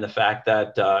 and the fact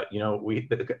that,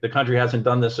 the country hasn't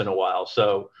done this in a while.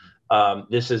 So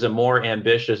this is a more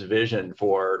ambitious vision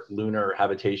for lunar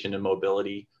habitation and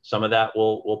mobility. Some of that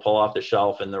we'll pull off the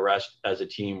shelf, and the rest, as a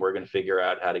team, we're going to figure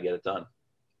out how to get it done.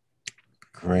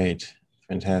 Great.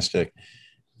 Fantastic.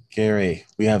 Gary,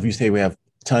 you say we have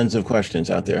tons of questions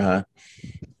out there, huh?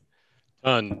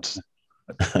 Tons.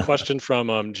 Question from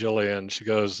Jillian. She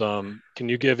goes, can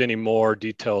you give any more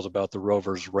details about the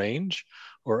rover's range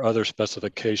or other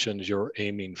specifications you're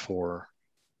aiming for?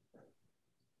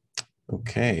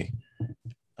 Okay.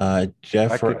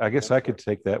 Jeff? I guess I could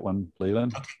take that one,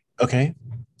 Leland. Okay,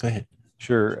 go ahead.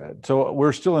 Sure. So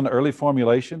we're still in early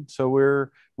formulation. So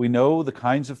we know the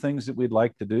kinds of things that we'd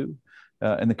like to do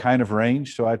and the kind of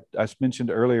range. So I mentioned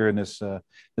earlier in this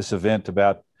event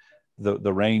about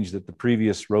the range that the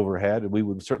previous rover had, and we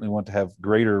would certainly want to have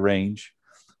greater range.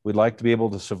 We'd like to be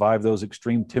able to survive those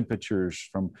extreme temperatures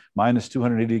from minus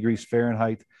 280 degrees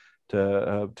Fahrenheit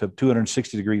to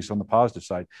 260 degrees on the positive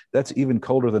side. That's even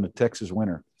colder than a Texas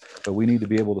winter. So we need to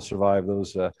be able to survive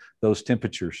those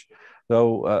temperatures.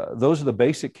 So those are the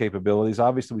basic capabilities.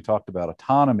 Obviously, we talked about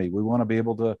autonomy. We want to be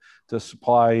able to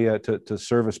supply to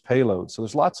service payloads. So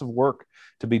there's lots of work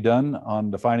to be done on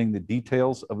defining the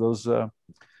details of those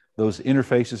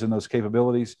interfaces and those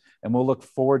capabilities. And we'll look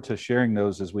forward to sharing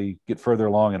those as we get further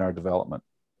along in our development.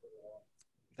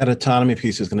 That autonomy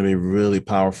piece is going to be really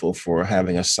powerful for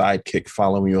having a sidekick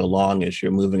following you along as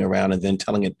you're moving around, and then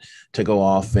telling it to go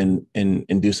off and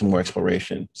do some more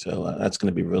exploration. So that's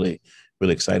going to be really,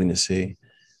 really exciting to see.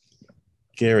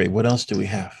 Gary, what else do we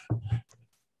have?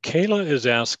 Kayla is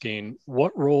asking,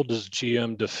 what role does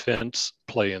GM Defense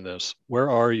play in this? Where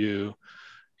are you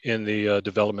in the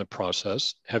development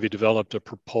process? Have you developed a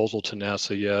proposal to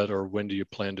NASA yet, or when do you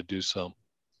plan to do so?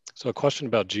 So a question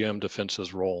about GM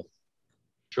Defense's role.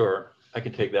 Sure, I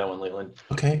can take that one, Leland.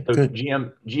 Okay, so good.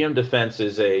 GM Defense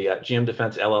is GM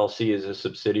Defense LLC is a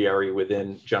subsidiary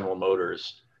within General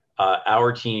Motors.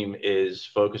 Our team is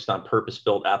focused on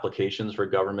purpose-built applications for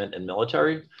government and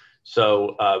military.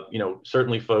 So,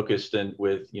 certainly focused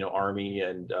with Army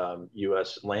and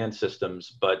U.S. land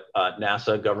systems, but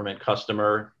NASA government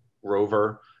customer,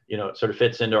 Rover, sort of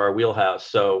fits into our wheelhouse.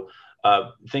 So.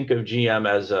 Think of GM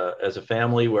as a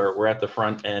family where we're at the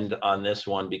front end on this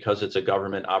one because it's a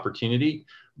government opportunity.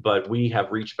 but we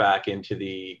have reached back into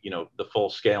the, the full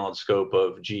scale and scope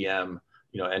of GM,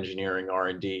 engineering,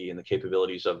 R&D, and the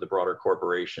capabilities of the broader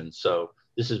corporation. So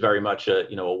this is very much a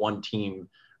one team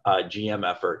GM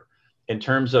effort. In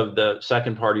terms of the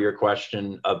second part of your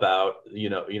question about,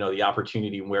 the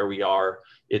opportunity and where we are,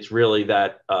 it's really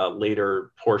that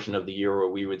later portion of the year where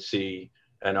we would see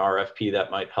an RFP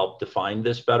that might help define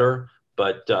this better.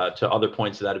 But to other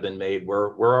points that have been made,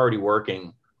 we're already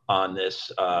working on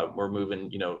this. We're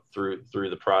moving, through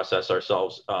the process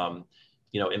ourselves,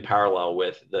 in parallel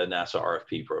with the NASA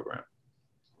RFP program.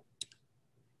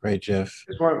 Great, Jeff.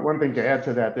 Just one thing to add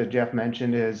to that Jeff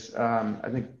mentioned is, I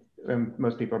think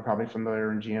most people are probably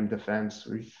familiar in GM Defense.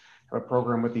 We have a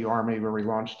program with the Army where we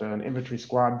launched an infantry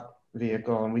squad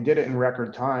vehicle, and we did it in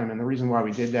record time. And the reason why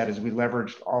we did that is we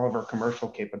leveraged all of our commercial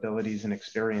capabilities and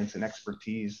experience and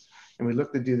expertise. And we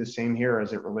look to do the same here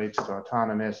as it relates to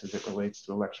autonomous, as it relates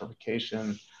to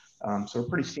electrification. So we're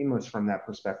pretty seamless from that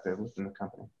perspective within the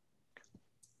company.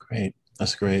 Great,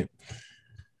 that's great.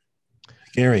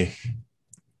 Gary.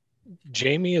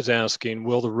 Jamie is asking,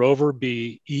 will the rover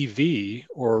be EV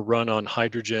or run on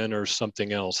hydrogen or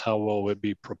something else? How will it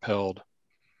be propelled?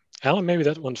 Alan, maybe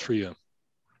that one's for you.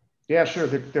 Yeah, sure.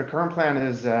 The current plan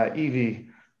is EV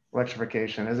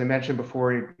electrification. As I mentioned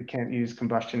before, you can't use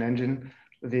combustion engine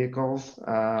vehicles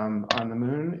on the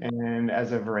moon. And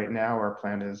as of right now, our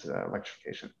plan is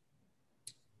electrification.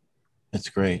 That's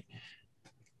great.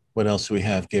 What else do we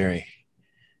have, Gary?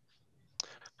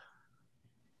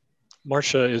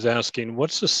 Marcia is asking,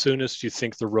 what's the soonest you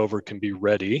think the rover can be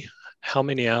ready? How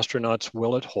many astronauts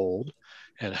will it hold?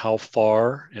 And how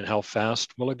far and how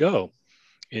fast will it go?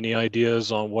 Any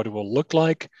ideas on what it will look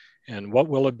like? And what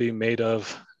will it be made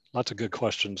of? Lots of good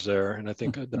questions there. And I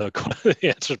think the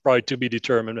answer is probably to be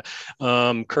determined.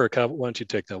 Kirk, why don't you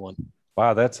take that one?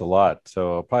 Wow, that's a lot.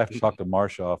 So I'll probably have to talk to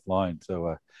Marcia offline.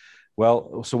 So,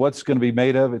 so what's going to be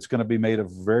made of? It's going to be made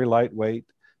of very lightweight,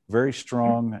 very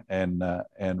strong and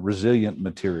resilient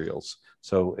materials.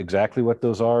 So exactly what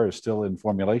those are is still in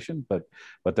formulation, but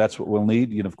that's what we'll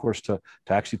need. Of course, to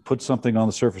actually put something on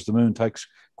the surface of the moon takes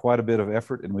quite a bit of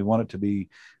effort, and we want it to be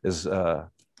as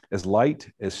light,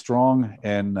 as strong,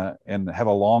 and have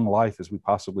a long life as we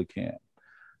possibly can.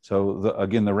 So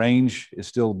again, the range is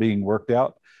still being worked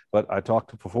out, but I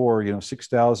talked before,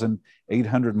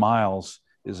 6,800 miles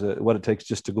is what it takes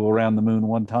just to go around the moon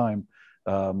one time.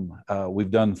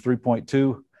 We've done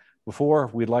 3.2 before.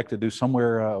 We'd like to do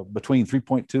somewhere between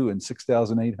 3.2 and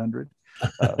 6,800.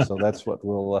 So that's what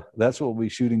we'll be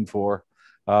shooting for.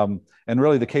 And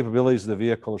really, the capabilities of the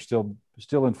vehicle are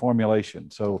still in formulation.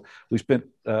 So we spent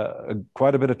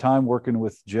quite a bit of time working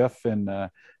with Jeff and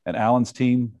Alan's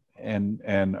team, and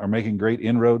are making great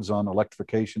inroads on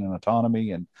electrification and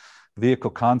autonomy and vehicle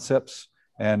concepts.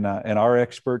 And our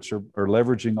experts are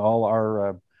leveraging all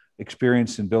our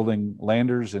experience in building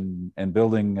landers and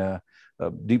building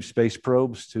deep space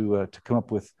probes to come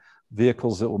up with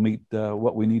vehicles that will meet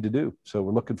what we need to do. So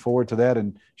we're looking forward to that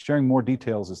and sharing more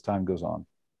details as time goes on.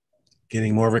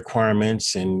 Getting more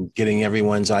requirements and getting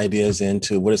everyone's ideas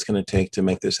into what it's going to take to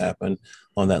make this happen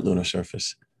on that lunar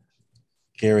surface.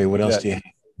 Gary, what else do you have?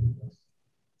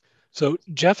 So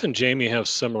Jeff and Jamie have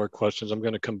similar questions. I'm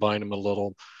going to combine them a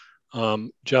little.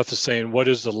 Jeff is saying, what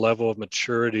is the level of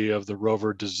maturity of the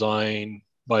rover design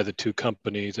by the two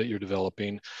companies that you're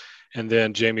developing? And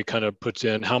then Jamie kind of puts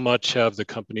in, how much have the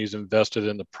companies invested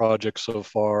in the project so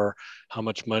far? How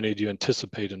much money do you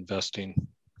anticipate investing?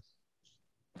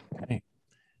 Okay.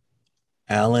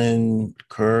 Alan,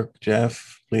 Kirk,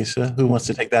 Jeff, Lisa, who wants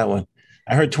to take that one?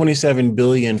 I heard 27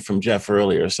 billion from Jeff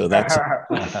earlier, so that's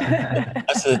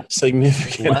a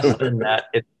significant less than that.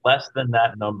 It's less than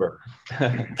that number.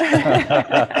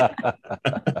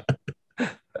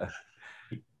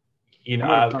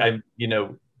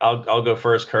 I'll go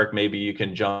first, Kirk. Maybe you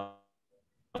can jump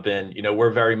in. We're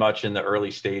very much in the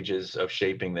early stages of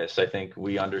shaping this. I think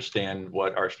we understand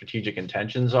what our strategic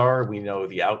intentions are. We know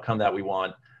the outcome that we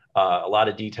want. A lot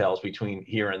of details between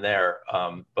here and there,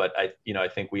 but I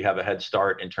think we have a head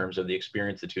start in terms of the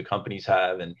experience the two companies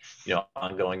have, and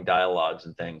ongoing dialogues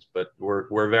and things. But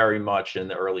we're very much in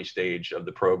the early stage of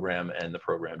the program and the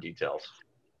program details.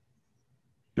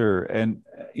 Sure, and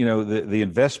the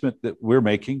investment that we're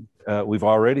making, we've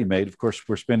already made. Of course,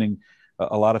 we're spending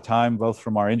a lot of time, both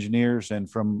from our engineers and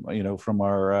from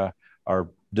our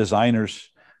designers,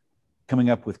 coming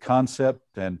up with concept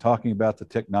and talking about the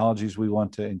technologies we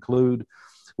want to include.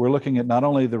 We're looking at not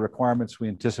only the requirements we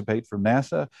anticipate from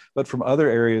NASA, but from other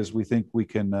areas we think we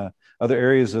can, other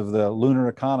areas of the lunar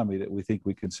economy that we think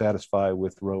we can satisfy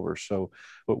with rovers. So,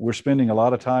 but we're spending a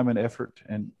lot of time and effort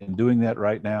in doing that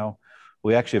right now.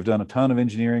 We actually have done a ton of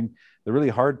engineering. The really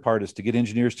hard part is to get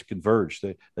engineers to converge.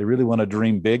 They really want to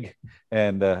dream big,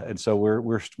 and so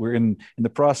we're in the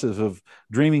process of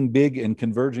dreaming big and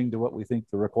converging to what we think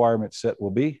the requirement set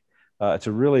will be. It's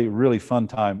a really fun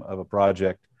time of a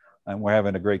project, and we're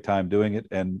having a great time doing it,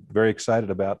 and very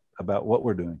excited about what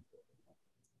we're doing.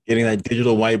 Getting that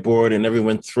digital whiteboard and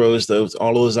everyone throws all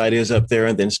of those ideas up there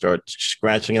and then start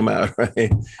scratching them out,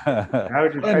 right?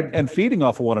 and feeding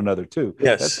off of one another too.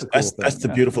 Yes, that's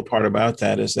the beautiful part about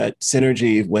that, is that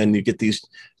synergy when you get these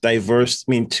diverse,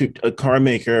 a car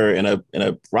maker and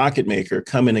a rocket maker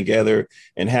coming together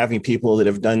and having people that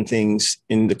have done things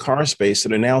in the car space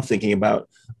that are now thinking about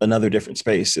another different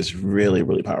space is really,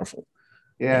 really powerful.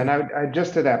 Yeah, and I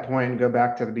just to that point, go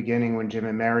back to the beginning when Jim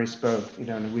and Mary spoke,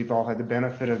 and we've all had the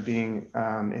benefit of being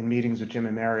in meetings with Jim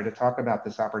and Mary to talk about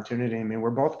this opportunity. I mean, we're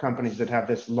both companies that have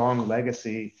this long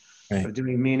legacy of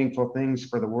doing meaningful things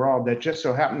for the world that just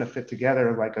so happen to fit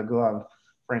together like a glove,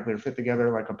 frankly, or fit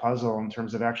together like a puzzle in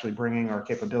terms of actually bringing our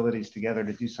capabilities together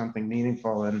to do something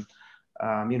meaningful. And,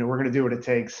 we're going to do what it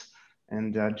takes.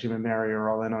 And Jim and Mary are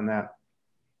all in on that.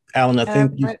 Alan, I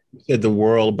think you said the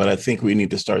world, but I think we need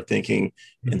to start thinking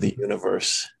in the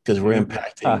universe, because we're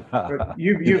impacting. But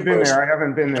you've been there. I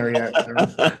haven't been there yet.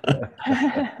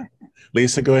 So.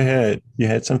 Lisa, go ahead. You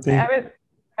had something?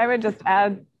 I would just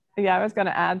add, I was going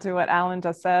to add to what Alan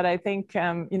just said. I think,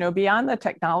 beyond the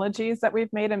technologies that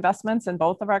we've made investments in,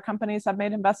 both of our companies have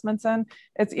made investments in,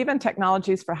 it's even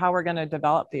technologies for how we're going to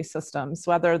develop these systems,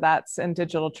 whether that's in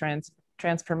digital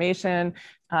transformation,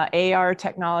 AR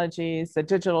technologies, the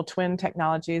digital twin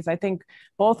technologies. I think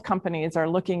both companies are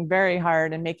looking very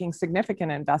hard and making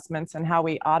significant investments in how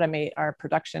we automate our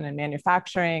production and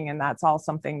manufacturing. And that's all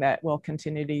something that we'll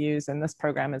continue to use in this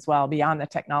program as well, beyond the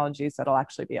technologies that'll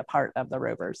actually be a part of the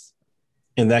Rovers.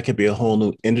 And that could be a whole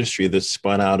new industry that's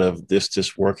spun out of this,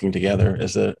 just working together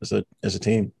as a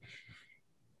team.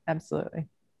 Absolutely.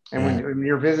 And when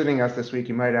you're visiting us this week,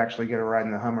 you might actually get a ride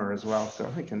in the Hummer as well.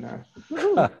 So we can.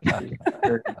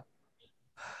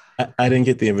 I didn't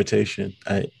get the invitation.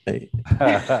 We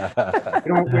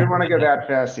don't want to go that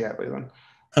fast yet, Leland.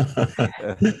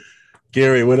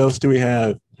 Gary, what else do we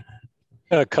have?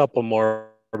 A couple more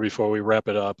before we wrap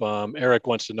it up. Eric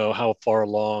wants to know how far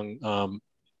along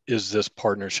is this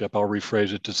partnership? I'll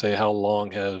rephrase it to say, how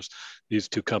long has these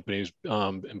two companies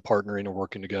been partnering and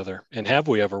working together? And have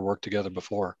we ever worked together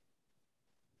before?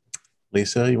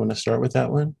 Lisa, you want to start with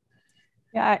that one?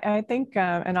 Yeah, I think,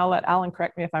 and I'll let Alan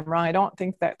correct me if I'm wrong, I don't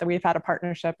think that we've had a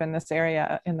partnership in this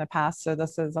area in the past. So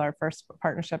this is our first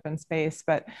partnership in space.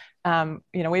 But,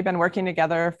 we've been working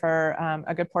together for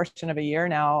a good portion of a year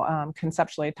now,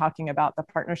 conceptually talking about the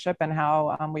partnership and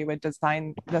how we would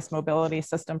design this mobility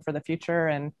system for the future.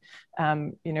 And,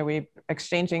 we're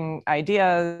exchanging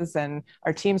ideas and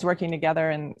our teams working together.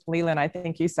 And Leland, I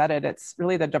think you said it, it's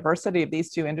really the diversity of these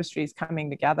two industries coming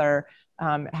together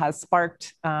has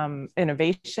sparked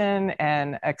innovation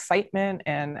and excitement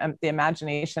and the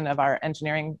imagination of our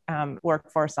engineering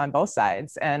workforce on both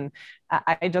sides. And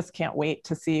I just can't wait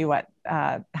to see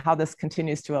how this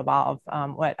continues to evolve.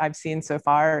 What I've seen so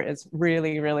far is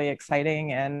really, really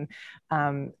exciting. And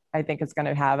I think it's going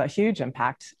to have a huge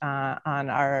impact on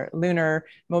our lunar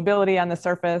mobility on the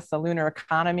surface, the lunar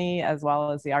economy, as well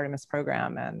as the Artemis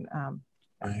program. And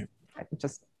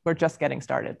we're just getting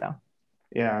started, though.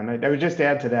 Yeah, and I would just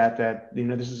add to that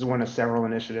this is one of several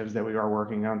initiatives that we are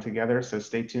working on together. So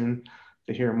stay tuned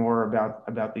to hear more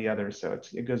about the others. So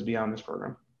it goes beyond this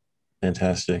program.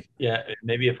 Fantastic. Yeah,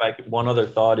 maybe if I could, one other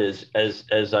thought is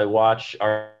as I watch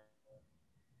our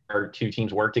two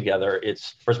teams work together,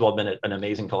 it's first of all been an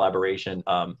amazing collaboration.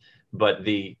 But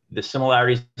the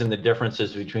similarities and the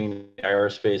differences between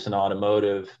aerospace and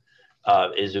automotive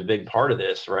is a big part of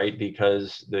this, right?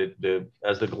 Because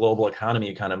as the global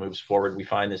economy kind of moves forward, we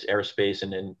find this aerospace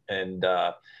and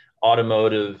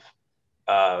automotive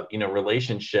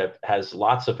relationship has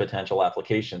lots of potential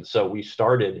applications. So we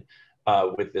started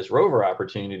with this Rover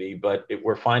opportunity, but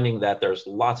we're finding that there's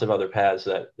lots of other paths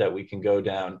that we can go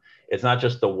down. It's not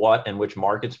just the what and which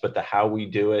markets, but the how we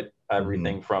do it,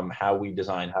 everything from how we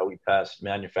design, how we test,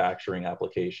 manufacturing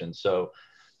applications. So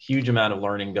huge amount of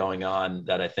learning going on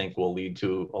that I think will lead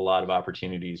to a lot of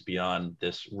opportunities beyond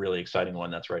this really exciting one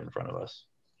that's right in front of us.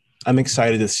 I'm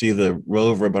excited to see the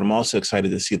Rover, but I'm also excited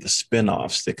to see the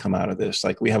spinoffs that come out of this.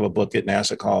 Like we have a book at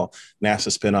NASA called NASA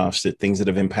Spinoffs, that things that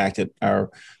have impacted our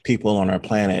people on our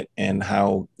planet, and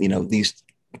how, these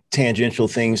tangential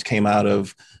things came out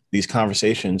of these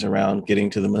conversations around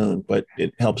getting to the moon, but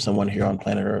it helps someone here on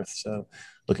planet Earth. So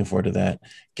looking forward to that.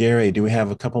 Gary, do we have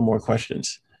a couple more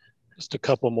questions? Just a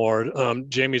couple more.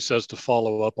 Jamie says, to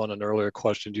follow up on an earlier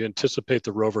question, do you anticipate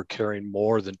the rover carrying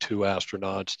more than 2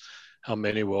 astronauts? How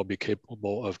many will be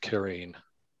capable of carrying?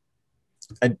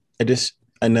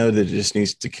 I know that it just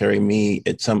needs to carry me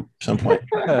at some point,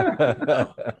 but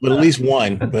at least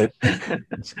one. But I'm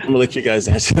gonna let you guys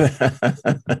answer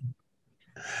that.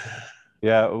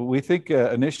 Yeah, we think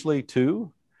initially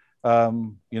 2.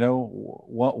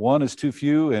 One is too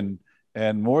few,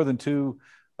 and more than 2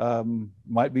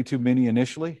 might be too many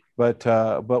initially. But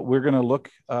we're going to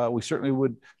look. We certainly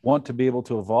would want to be able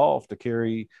to evolve to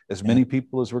carry as many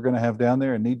people as we're going to have down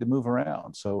there and need to move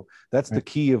around. So that's the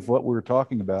key of what we're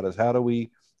talking about: is how do we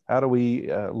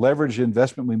leverage the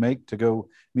investment we make to go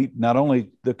meet not only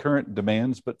the current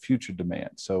demands but future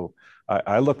demands. So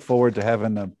I look forward to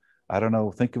having I don't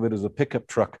know, think of it as a pickup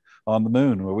truck on the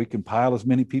moon where we can pile as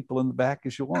many people in the back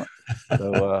as you want.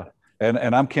 So,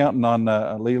 and I'm counting on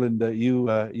Leland, you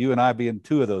and I being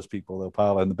 2 of those people they'll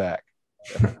pile in the back.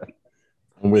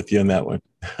 I'm with you on that one.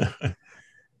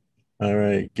 All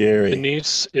right, Gary.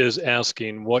 Denise is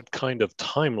asking, what kind of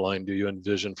timeline do you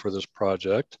envision for this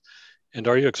project? And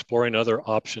are you exploring other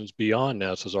options beyond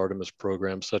NASA's Artemis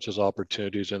program, such as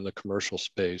opportunities in the commercial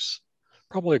space?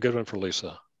 Probably a good one for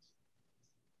Lisa.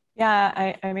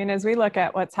 Yeah, I mean, as we look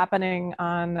at what's happening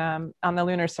on the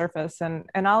lunar surface, and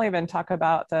I'll even talk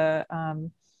about the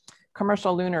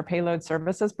Commercial Lunar Payload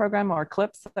Services Program, or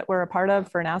CLPS, that we're a part of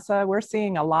for NASA, we're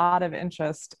seeing a lot of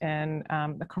interest in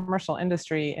the commercial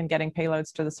industry in getting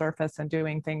payloads to the surface and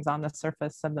doing things on the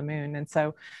surface of the moon. And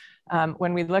so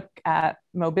when we look at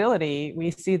mobility,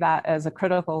 we see that as a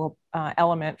critical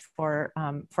element for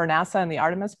NASA and the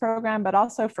Artemis program, but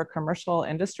also for commercial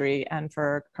industry and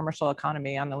for commercial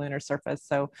economy on the lunar surface.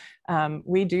 So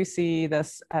we do see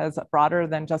this as broader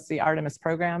than just the Artemis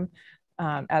program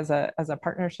as a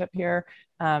partnership here,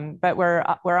 but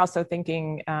we're also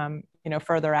thinking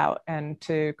further out. And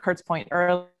to Kurt's point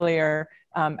earlier,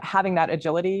 having that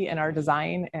agility in our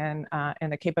design and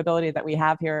the capability that we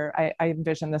have here, I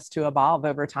envision this to evolve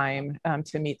over time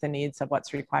to meet the needs of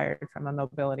what's required from a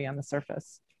mobility on the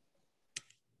surface.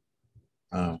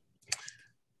 How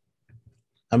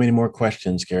many more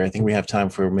questions, Gary? I think we have time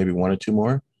for maybe 1 or 2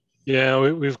 more. Yeah,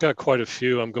 we've got quite a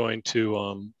few. I'm going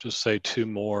to just say 2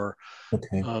 more.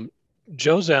 Okay.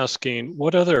 Joe's asking,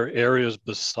 what other areas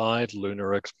beside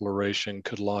lunar exploration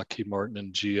could Lockheed Martin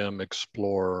and GM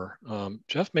explore?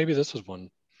 Jeff, maybe this is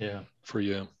one for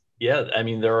you. Yeah, I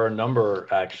mean, there are a number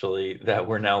actually that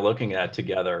we're now looking at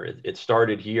together. It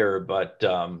started here, but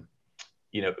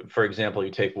for example,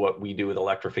 you take what we do with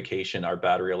electrification, our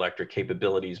battery electric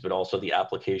capabilities, but also the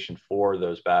application for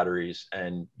those batteries.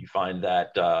 And you find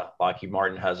that Lockheed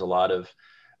Martin has a lot of,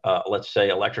 let's say,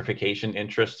 electrification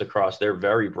interests across their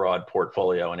very broad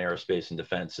portfolio in aerospace and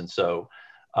defense. And so,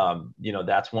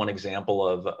 that's one example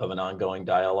of an ongoing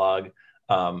dialogue.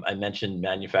 I mentioned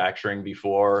manufacturing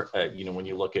before. When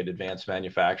you look at advanced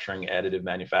manufacturing, additive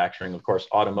manufacturing, of course,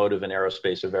 automotive and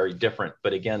aerospace are very different.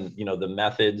 But again, the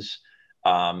methods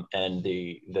and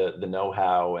the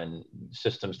know-how and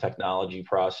systems technology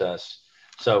process.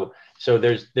 So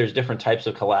there's different types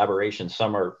of collaboration.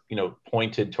 Some are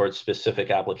pointed towards specific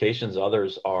applications.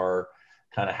 Others are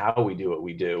kind of how we do what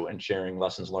we do and sharing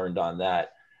lessons learned on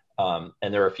that.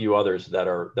 And there are a few others that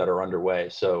are underway.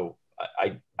 So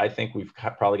I think we've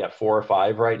probably got 4 or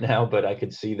 5 right now, but I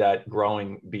could see that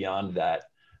growing beyond that,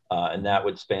 and that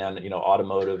would span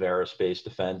automotive, aerospace,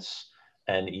 defense,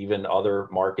 and even other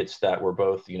markets that we're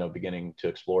both beginning to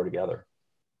explore together.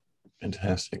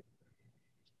 Fantastic.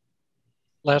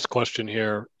 Last question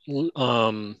here.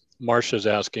 Marcia's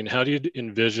asking, how do you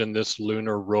envision this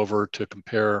lunar rover to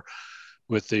compare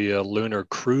with the lunar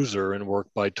cruiser and work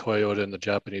by Toyota and the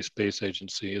Japanese Space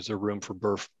Agency? Is there room for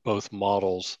both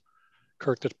models?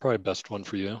 Kirk, that's probably the best one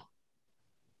for you.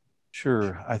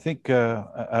 Sure. I think,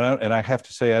 I have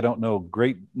to say, I don't know a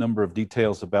great number of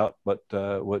details about what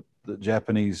the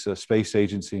Japanese Space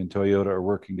Agency and Toyota are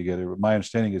working together. But my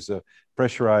understanding is a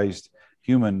pressurized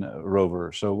human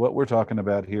rover. So what we're talking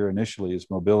about here initially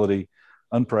is mobility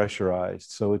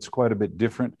unpressurized. So it's quite a bit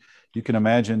different. You can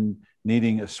imagine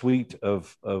needing a suite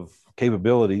of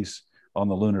capabilities on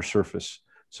the lunar surface.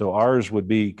 So ours would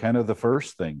be kind of the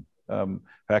first thing. In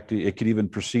fact, it could even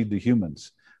precede the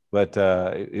humans, but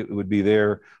it would be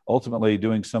there ultimately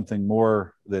doing something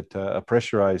more that a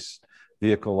pressurized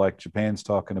vehicle like Japan's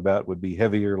talking about would be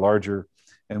heavier, larger,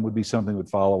 and would be something that would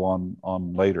follow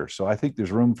on later. So I think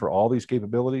there's room for all these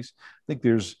capabilities. I think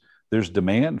there's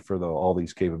demand for all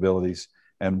these capabilities,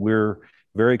 and we're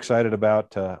very excited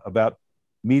about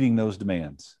meeting those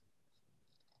demands.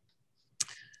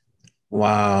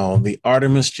 Wow, the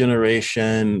Artemis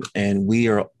generation, and we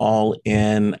are all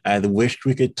in. I wish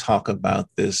we could talk about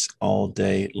this all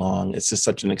day long. It's just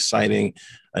such an exciting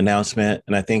announcement.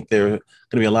 And I think there are going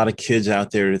to be a lot of kids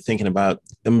out there thinking about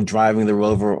them driving the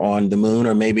rover on the moon,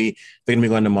 or maybe they're going to be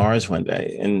going to Mars one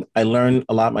day. And I learned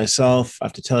a lot myself. I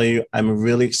have to tell you, I'm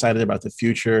really excited about the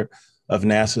future of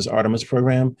NASA's Artemis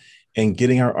program and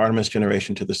getting our Artemis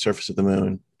generation to the surface of the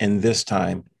moon, and this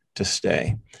time to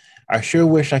stay. I sure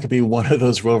wish I could be one of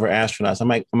those rover astronauts.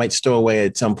 I might stow away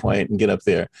at some point and get up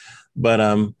there. But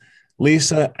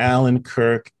Lisa, Alan,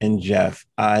 Kirk, and Jeff,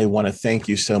 I want to thank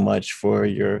you so much for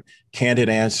your candid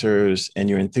answers and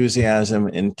your enthusiasm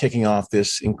in kicking off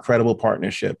this incredible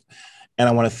partnership. And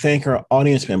I want to thank our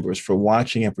audience members for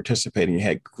watching and participating. You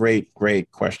had great,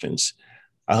 great questions.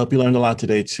 I hope you learned a lot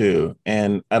today too.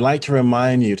 And I'd like to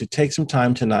remind you to take some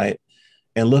time tonight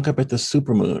and look up at the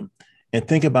supermoon and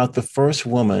think about the first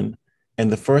woman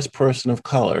and the first person of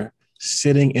color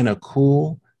sitting in a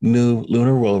cool new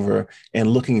lunar rover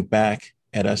and looking back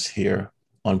at us here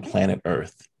on planet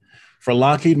Earth. For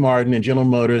Lockheed Martin and General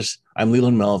Motors, I'm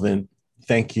Leland Melvin.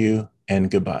 Thank you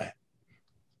and goodbye.